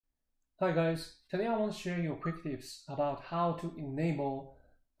Hi guys, today I want to share you quick tips about how to enable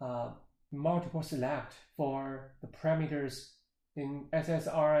multiple select for the parameters in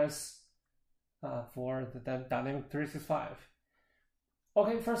SSRS for the Dynamic 365.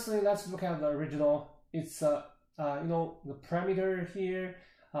 Okay, firstly, let's look at the original. It's the parameter here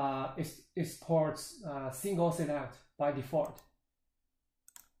it supports single select by default,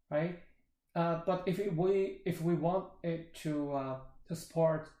 right? But if we want it to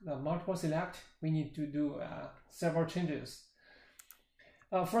support multiple select, we need to do several changes.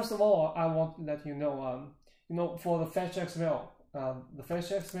 First of all, I want to let you know, for the FetchXML, the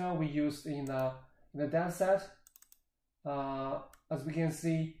FetchXML we used in the dataset. As we can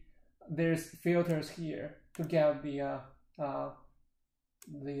see, there's filters here to get the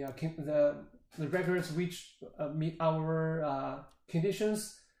records which meet our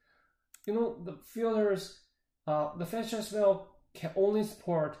conditions. The filters, the FetchXML can only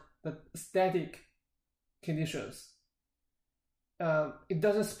support the static conditions. It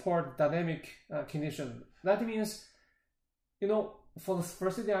doesn't support dynamic condition. That means, for the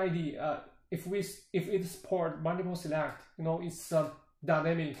first ID, if it support multiple select, it's a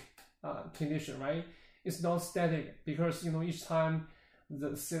dynamic condition, right? It's not static because each time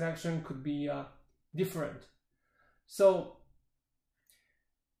the selection could be different. So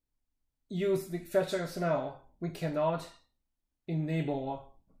use the FetchXML, we cannot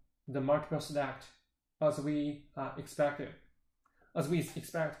enable the multiple select as we expect.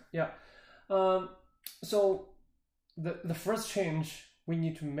 Yeah. So the first change we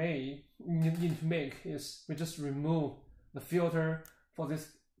need to make is we just remove the filter for this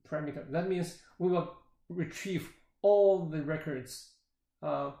parameter. That means we will retrieve all the records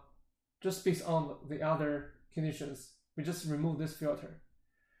just based on the other conditions. We just remove this filter.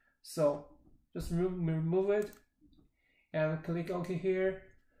 So just remove it and click OK here.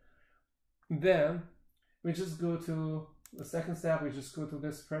 Then we just go to the second step. We just go to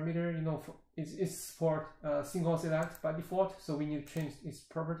this parameter. It support single select by default, so we need to change its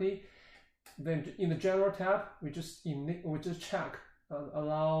property. Then in the general tab, we just check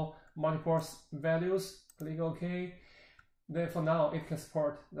allow multiple values. Click OK. Then for now, it can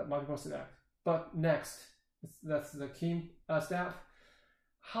support the multiple select. But next, that's the key step.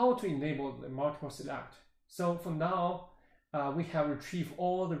 How to enable the multiple select. So for now, we have retrieved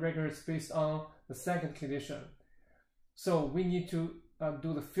all the records based on the second condition. So we need to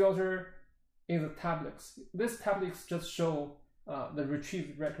do the filter in the tablets. This tablets just show the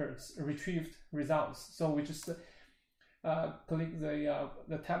retrieved results. So we just click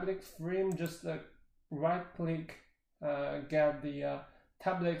the tablet frame, just right click, get the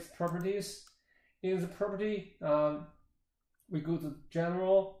tablets properties. In the property, we go to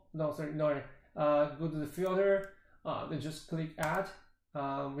general, go to the filter, then just click add.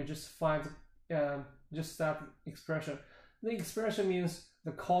 We just find just that expression. The expression means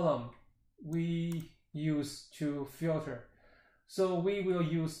the column we use to filter. So we will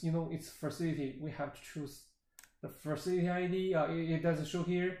use, its facility. We have to choose the facility ID. It doesn't show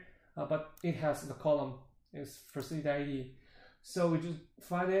here, but it has the column, it's facility ID. So we just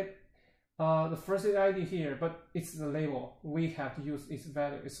find it. The first ID here, but it's the label. We have to use its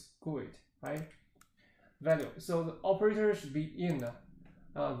value. It's good, right? Value. So the operator should be in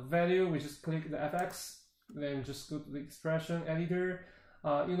value. We just click the FX, then just go to the expression editor.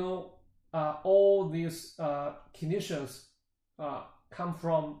 All these conditions come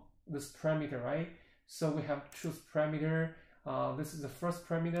from this parameter, right? So we have to choose parameter. This is the first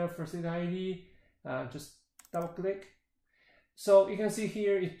parameter, first ID. Just double click. So you can see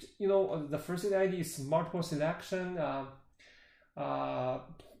here, the first ID is multiple selection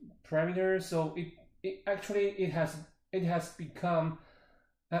parameter. So it has become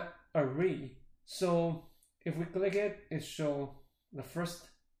an array. So if we click it, it shows the first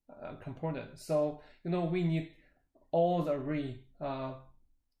component. So we need all the array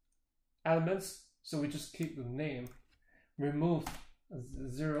elements. So we just keep the name, remove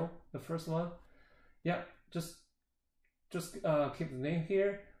 0, the first one. Yeah, just keep the name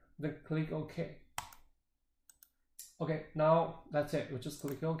here, then click OK. Okay, now that's it. We just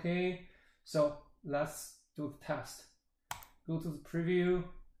click OK. So let's do the test. Go to the preview.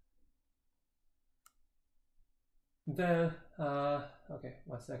 Then, okay,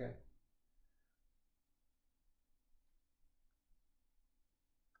 1 second.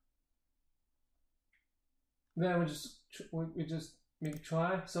 Then we just make a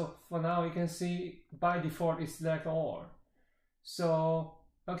try. So for now, you can see by default it's select all. So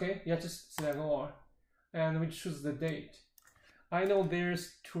okay, yeah, just select all, and we choose the date. I know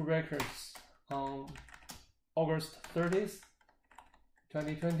there's 2 records on August 30th,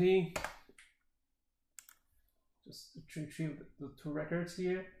 2020. just retrieve the 2 records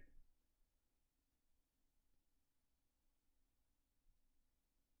here.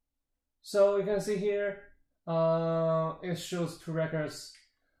 So you can see here, it shows 2 records.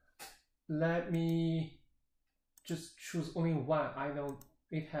 Let me just choose only one. I know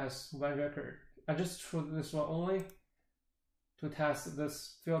it has 1 record. I just choose this one only to test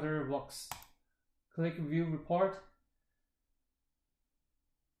this filter works. Click View Report.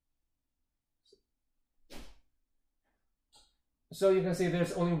 So you can see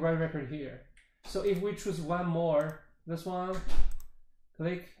there's only 1 record here. So if we choose one more, this one,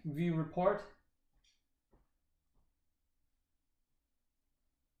 click View Report.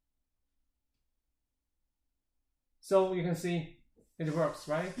 So you can see it works,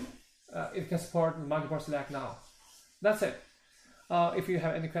 right? It can support multiple select now. That's it. If you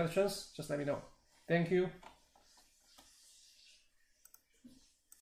have any questions, just let me know. Thank you.